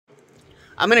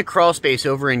I'm in a crawl space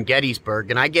over in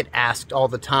Gettysburg, and I get asked all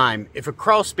the time if a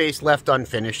crawl space left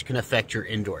unfinished can affect your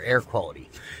indoor air quality.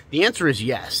 The answer is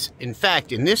yes. In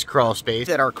fact, in this crawl space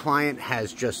that our client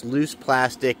has just loose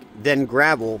plastic, then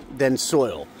gravel, then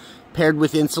soil, paired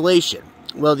with insulation.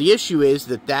 Well, the issue is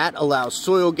that allows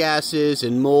soil gases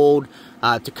and mold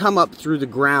to come up through the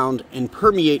ground and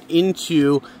permeate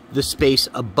into the space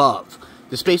above.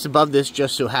 The space above this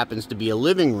just so happens to be a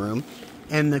living room,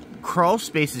 and the crawl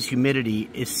space's humidity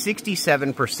is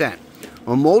 67%.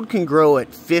 Well, mold can grow at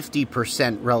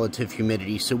 50% relative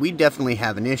humidity, so we definitely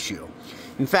have an issue.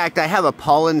 In fact, I have a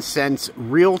Pollen Sense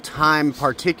real-time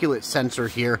particulate sensor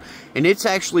here, and it's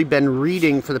actually been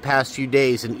reading for the past few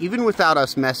days, and even without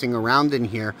us messing around in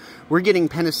here, we're getting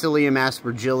Penicillium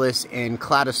aspergillus and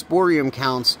cladosporium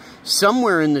counts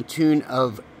somewhere in the tune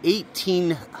of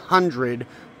 1,800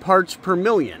 parts per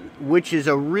million, which is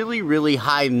a really, really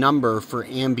high number for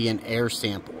ambient air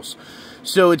samples.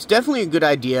 So it's definitely a good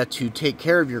idea to take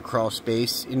care of your crawl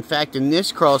space. In fact, in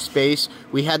this crawl space,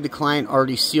 we had the client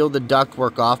already seal the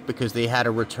ductwork off because they had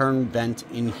a return vent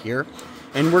in here.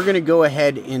 And we're going to go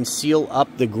ahead and seal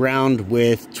up the ground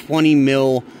with 20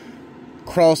 mil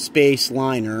crawl space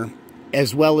liner,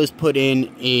 as well as put in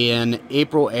an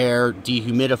April air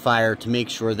dehumidifier to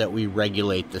make sure that we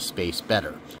regulate the space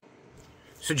better.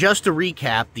 So just to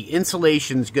recap, the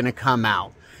insulation's going to come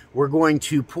out. We're going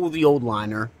to pull the old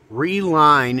liner,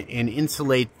 reline and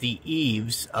insulate the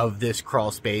eaves of this crawl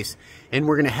space, and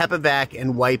we're going to HEPA-vac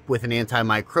and wipe with an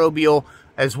antimicrobial,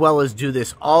 as well as do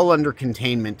this all under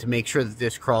containment to make sure that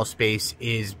this crawl space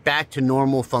is back to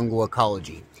normal fungal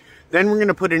ecology. Then we're going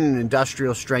to put in an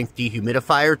industrial strength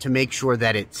dehumidifier to make sure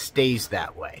that it stays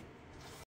that way.